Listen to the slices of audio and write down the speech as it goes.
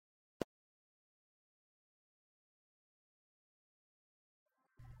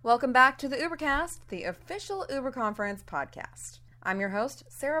Welcome back to the UberCast, the official UberConference podcast. I'm your host,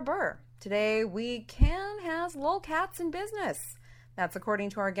 Sarah Burr. Today, we has lolcats in business. That's according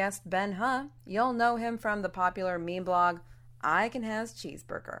to our guest, Ben Huh. You'll know him from the popular meme blog, I Can Has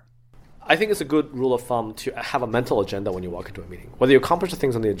Cheeseburger. I think it's a good rule of thumb to have a mental agenda when you walk into a meeting. Whether you accomplish the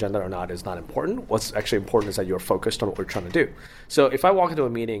things on the agenda or not is not important. What's actually important is that you're focused on what we're trying to do. So if I walk into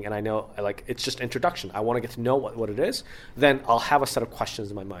a meeting and I know it's just introduction, I want to get to know what it is, then I'll have a set of questions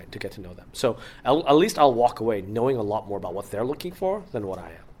in my mind to get to know them. So at least I'll walk away knowing a lot more about what they're looking for than what I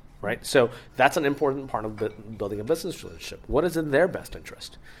am. Right? So that's an important part of building a business relationship. What is in their best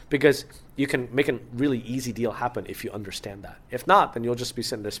interest? Because you can make a really easy deal happen if you understand that. If not, then you'll just be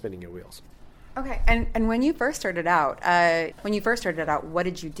sitting there spinning your wheels. Okay. And when you first started out, what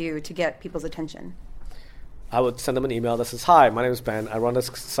did you do to get people's attention? I would send them an email that says, "Hi, my name is Ben. I run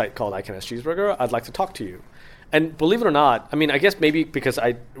this site called I Can Has Cheeseburger. I'd like to talk to you." And believe it or not, I mean, I guess maybe because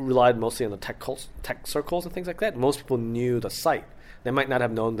I relied mostly on the tech circles and things like that, most people knew the site. They might not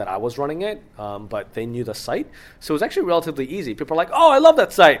have known that I was running it, but they knew the site. So it was actually relatively easy. People are like, "Oh, I love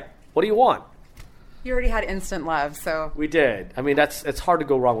that site. What do you want?" You already had instant love, so... We did. I mean, it's hard to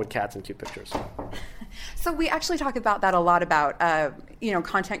go wrong with cats and cute pictures. So we actually talk about that a lot about,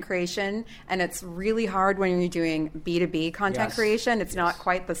 content creation, and it's really hard when you're doing B2B content creation. It's not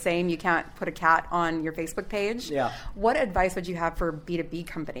quite the same. You can't put a cat on your Facebook page. Yeah. What advice would you have for B2B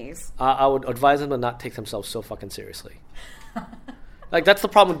companies? I would advise them to not take themselves so fucking seriously. Like, that's the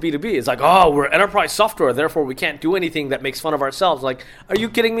problem with B2B. It's like, oh, we're enterprise software, therefore we can't do anything that makes fun of ourselves. Like, are you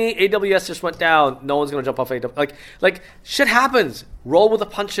kidding me? AWS just went down. No one's going to jump off AWS. Like, shit happens. Roll with the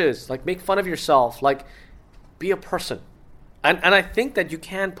punches. Like, make fun of yourself. Like, be a person. And I think that you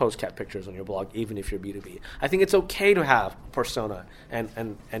can post cat pictures on your blog, even if you're B2B. I think it's okay to have persona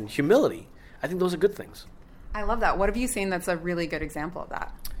and humility. I think those are good things. I love that. What have you seen that's a really good example of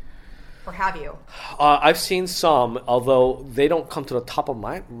that? Or have you? I've seen some, although they don't come to the top of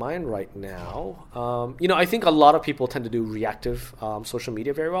my mind right now. I think a lot of people tend to do reactive social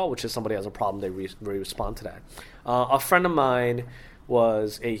media very well, which is somebody has a problem, they respond to that. A friend of mine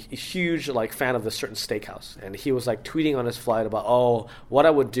was a huge fan of this certain steakhouse, and he was tweeting on his flight about what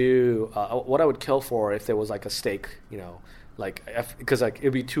I would do, what I would kill for if there was a steak, because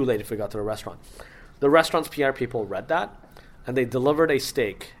it'd be too late if we got to the restaurant. The restaurant's PR people read that, and they delivered a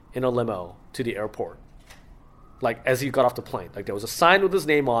steak in a limo to the airport, as he got off the plane. There was a sign with his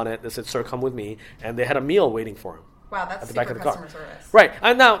name on it that said, "Sir, come with me," and they had a meal waiting for him. Wow, that's at the back of the car. Service. Right,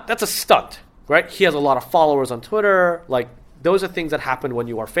 and now that's a stunt, right? He has a lot of followers on Twitter. Those are things that happen when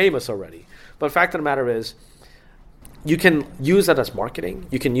you are famous already. But the fact of the matter is, you can use that as marketing.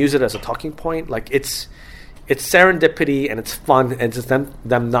 You can use it as a talking point. It's serendipity and it's fun, and it's just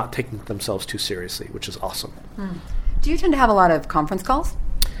them not taking themselves too seriously, which is awesome. Do you tend to have a lot of conference calls?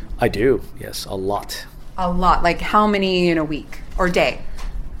 I do, yes, a lot. A lot. How many in a week or day,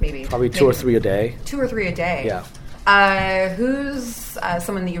 maybe? Probably two or three a day. 2 or 3 a day. Yeah. Who's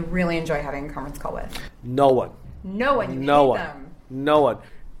someone that you really enjoy having a conference call with? No one. No one. You hate them. No one.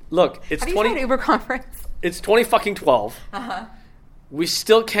 Look, it's Have you tried UberConference? It's 2012. Uh-huh. We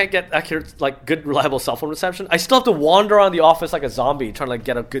still can't get accurate, good, reliable cell phone reception. I still have to wander around the office like a zombie trying to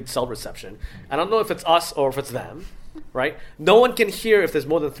get a good cell reception. I don't know if it's us or if it's them, right? No one can hear if there's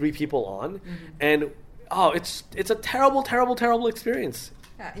more than 3 people on. Mm-hmm. And, it's a terrible, terrible, terrible experience.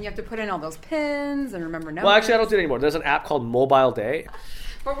 Yeah, and you have to put in all those pins and remember numbers. Well, actually, I don't do it anymore. There's an app called Mobile Day.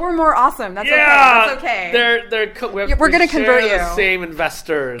 But we're more awesome. That's okay. That's okay. We're going to convert you. The same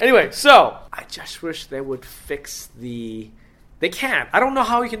investors. Anyway, so I just wish they would fix They can't. I don't know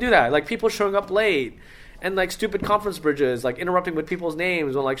how we can do that. People showing up late and stupid conference bridges, interrupting with people's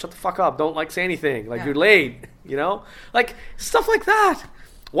names when shut the fuck up, don't say anything. You're late, stuff like that.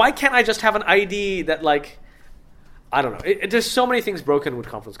 Why can't I just have an ID that I don't know. There's so many things broken with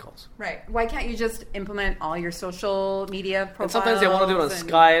conference calls. Right. Why can't you just implement all your social media profiles? And sometimes they want to do it on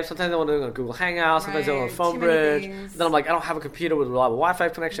Skype. Sometimes they want to do it on Google Hangouts. Sometimes they want it on Phone Bridge. Then I'm I don't have a computer with a reliable Wi-Fi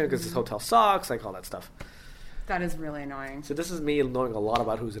connection because this hotel sucks. All that stuff. That is really annoying. So this is me knowing a lot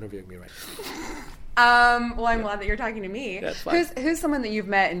about who's interviewing me right now. Well, I'm glad that you're talking to me. That's fine. Who's someone that you've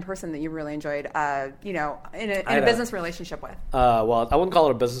met in person that you really enjoyed, in a business relationship with? Well, I wouldn't call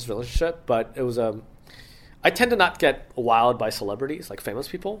it a business relationship, but it was I tend to not get wowed by celebrities, famous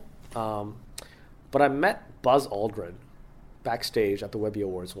people. But I met Buzz Aldrin backstage at the Webby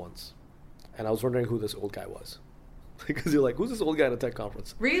Awards once. And I was wondering who this old guy was. Because you're who's this old guy at a tech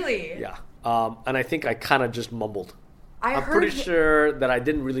conference? Really? Yeah. And I think I kind of just mumbled. I'm pretty sure that I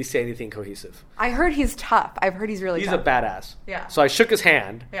didn't really say anything cohesive. I heard he's tough. I've heard he's really tough. He's a badass. Yeah. So I shook his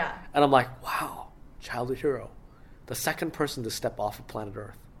hand. Yeah. And I'm wow, childhood hero. The second person to step off of planet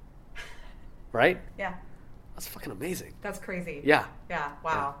Earth. right? Yeah. That's fucking amazing. That's crazy. Yeah. Yeah.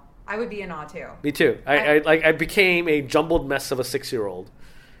 Wow. I would be in awe too. Me too. I became a jumbled mess of a 6-year-old.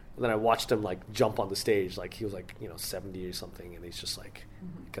 And then I watched him like jump on the stage. Like he was like, 70 or something. And he's just like,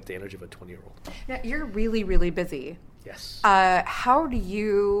 got the energy of a 20-year-old. Now, you're really, really busy. Yes. How do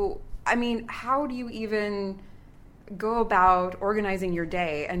you even go about organizing your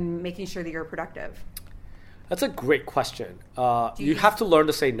day and making sure that you're productive? That's a great question. You have to learn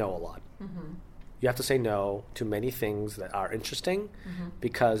to say no a lot. Mm-hmm. You have to say no to many things that are interesting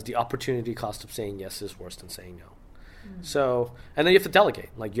because the opportunity cost of saying yes is worse than saying no. So, and then you have to delegate.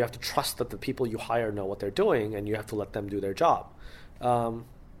 Like you have to trust that the people you hire know what they're doing and you have to let them do their job. And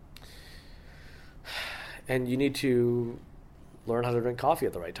you need to learn how to drink coffee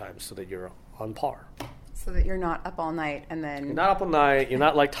at the right time so that you're on par. So that you're not up all night and then... You're not up all night. You're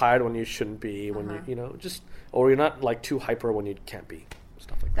not like tired when you shouldn't be. When or you're not like too hyper when you can't be.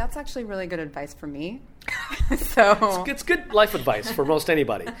 Stuff like that. That's actually really good advice for me. So it's good life advice for most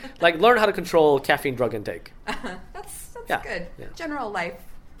anybody. Like learn how to control caffeine drug intake. That's Yeah. good. Yeah. General life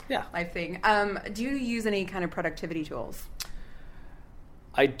thing. Do you use any kind of productivity tools?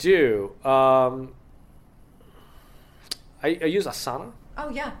 I do. I use Asana. Oh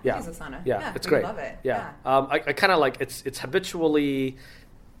yeah, Yeah. I use Asana. Yeah, it's we great. love it. Yeah. I kind of like it's habitually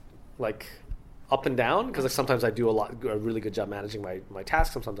like up and down because like, sometimes I do a really good job managing my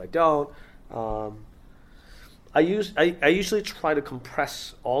tasks. Sometimes I don't. I usually try to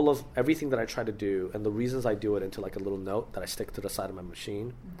compress all of everything that I try to do and the reasons I do it into like a little note that I stick to the side of my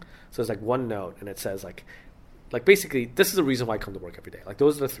machine. So it's like one note and it says like basically this is the reason why I come to work every day. Like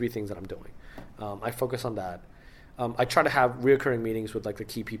those are the 3 things that I'm doing. I focus on that. I try to have reoccurring meetings with like the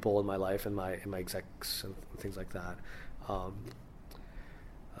key people in my life and my execs and things like that.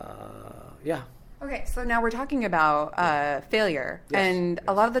 Yeah. Okay, so now we're talking about failure, and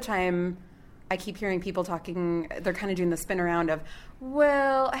a lot of the time I keep hearing people talking, they're kind of doing the spin around of,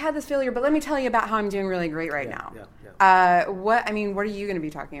 well, I had this failure, but let me tell you about how I'm doing really great right now. What are you going to be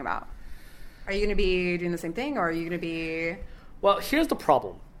talking about? Are you going to be doing the same thing, or are you going to be... Well, here's the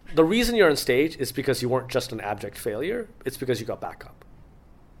problem. The reason you're on stage is because you weren't just an abject failure. It's because you got back up,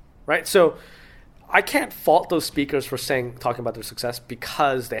 right? So I can't fault those speakers for talking about their success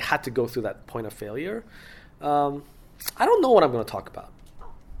because they had to go through that point of failure. I don't know what I'm going to talk about.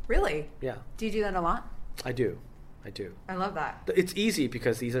 Really? Yeah. Do you do that a lot? I do. I love that. It's easy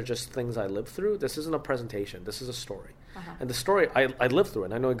because these are just things I lived through. This isn't a presentation. This is a story. And the story, I lived through it,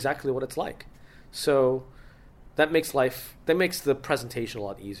 and I know exactly what it's like. So that makes the presentation a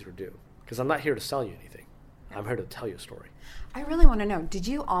lot easier to do because I'm not here to sell you anything. I'm here to tell you a story. I really want to know, did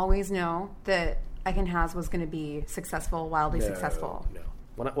you always know that I Can Has was going to be successful, wildly successful? No.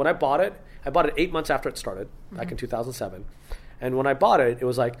 When I bought it 8 months after it started, back in 2007. And when I bought it, it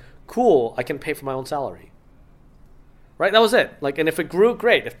was like, cool, I can pay for my own salary. Right? That was it. Like, and if it grew,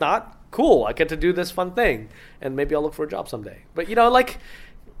 great. If not, cool, I get to do this fun thing. And maybe I'll look for a job someday. But,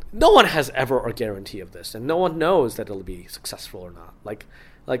 no one has ever a guarantee of this. And no one knows that it'll be successful or not.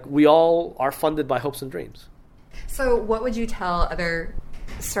 Like we all are funded by hopes and dreams. So what would you tell other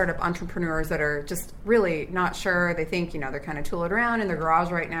startup entrepreneurs that are just really not sure? They think, they're kind of tooling around in their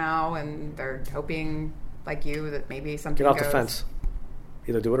garage right now and they're hoping, like you, that maybe something goes. Get off goes. the fence.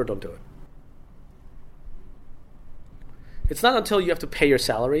 Either do it or don't do it. It's not until you have to pay your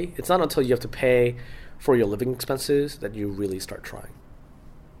salary, it's not until you have to pay for your living expenses that you really start trying.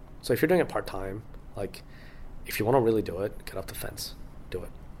 So if you're doing it part-time, if you want to really do it, get off the fence. Do it.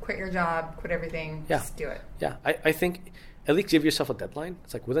 Quit your job, quit everything, just do it. Yeah, I think at least give yourself a deadline.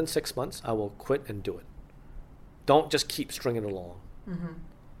 It's like within 6 months, I will quit and do it. Don't just keep stringing it along. Mm-hmm.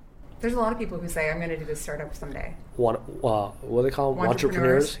 There's a lot of people who say, I'm going to do this startup someday. What do they call them?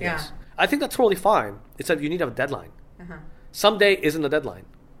 Entrepreneurs? Yeah. Yes. I think that's totally fine. It's that you need to have a deadline. Someday isn't a deadline.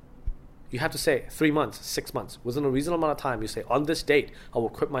 You have to say 3 months, 6 months. Within a reasonable amount of time, you say, on this date, I will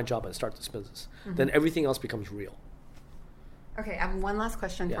quit my job and start this business. Then everything else becomes real. Okay, I have one last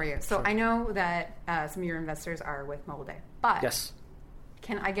question for you. So I know that some of your investors are with Mobile Day, but yes,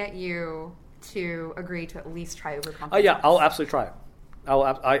 can I get you to agree to at least try UberConference? Oh yeah, I'll absolutely try it.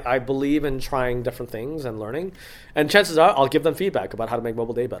 I believe in trying different things and learning, and chances are I'll give them feedback about how to make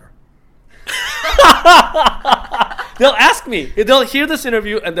Mobile Day better. They'll ask me. They'll hear this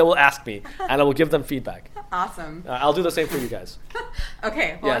interview and they will ask me, and I will give them feedback. Awesome. I'll do the same for you guys.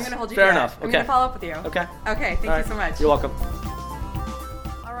 Okay. Well, yes. I'm going to hold you. Fair enough. I'm going to follow up with you. Okay. Okay. Thank you so much. You're welcome.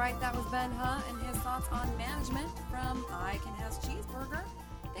 All right. That was Ben He and his thoughts on management from I Can Has Cheeseburger.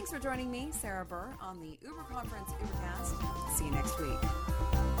 Thanks for joining me, Sarah Burr, on the UberConference Ubercast. See you next week.